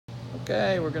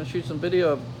Okay, we're going to shoot some video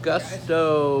of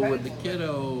Gusto with the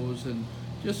kiddos and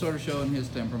just sort of showing his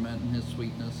temperament and his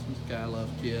sweetness. This guy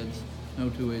loves kids, no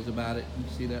two ways about it.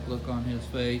 You see that look on his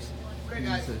face.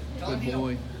 He's a good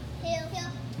boy.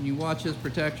 When you watch his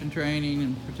protection training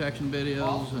and protection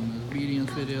videos and his obedience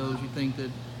videos, you think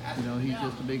that, you know, he's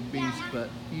just a big beast, but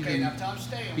he's in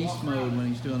beast mode when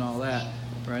he's doing all that.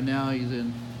 Right now he's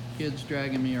in kids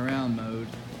dragging me around mode,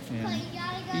 and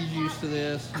he's used to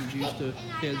this. He's used to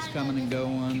kids coming and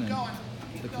going and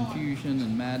the confusion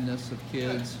and madness of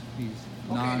kids. He's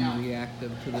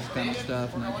non-reactive to this kind of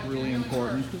stuff, and that's really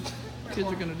important because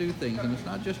kids are going to do things, and it's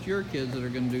not just your kids that are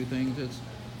going to do things, it's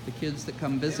the kids that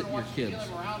come visit your kids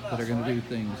that are going to do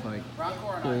things like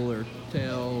pull their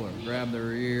tail or grab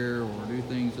their ear or do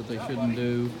things that they shouldn't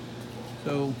do.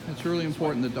 So it's really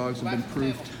important that dogs have been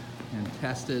proofed and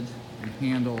tested and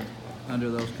handled under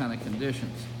those kind of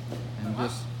conditions, and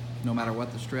just no matter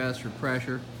what the stress or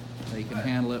pressure, they can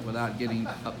handle it without getting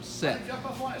upset.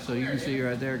 So you can see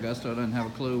right there, Gusto doesn't have a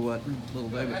clue what little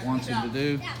David wants him to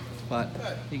do, but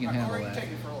he can handle that.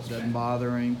 It doesn't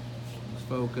bother him. He's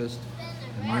focused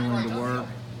and willing to work.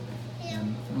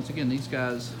 And once again, these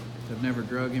guys have never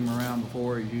drug him around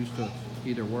before. He's used to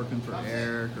either working for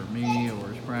Eric or me or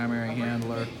his primary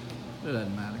handler. It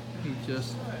doesn't matter. He's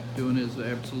just doing his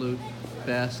absolute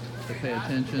best to pay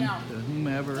attention to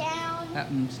whomever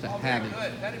happens to have it.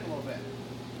 That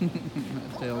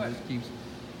tail just keeps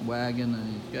wagging,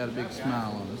 and he's got a big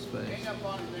smile on his face.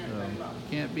 So you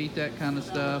can't beat that kind of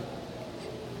stuff.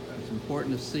 It's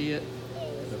important to see it.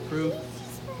 The proof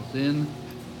is in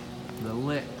the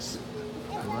licks.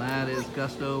 So that is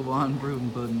Gusto von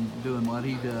Prufenpuden doing what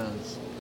he does.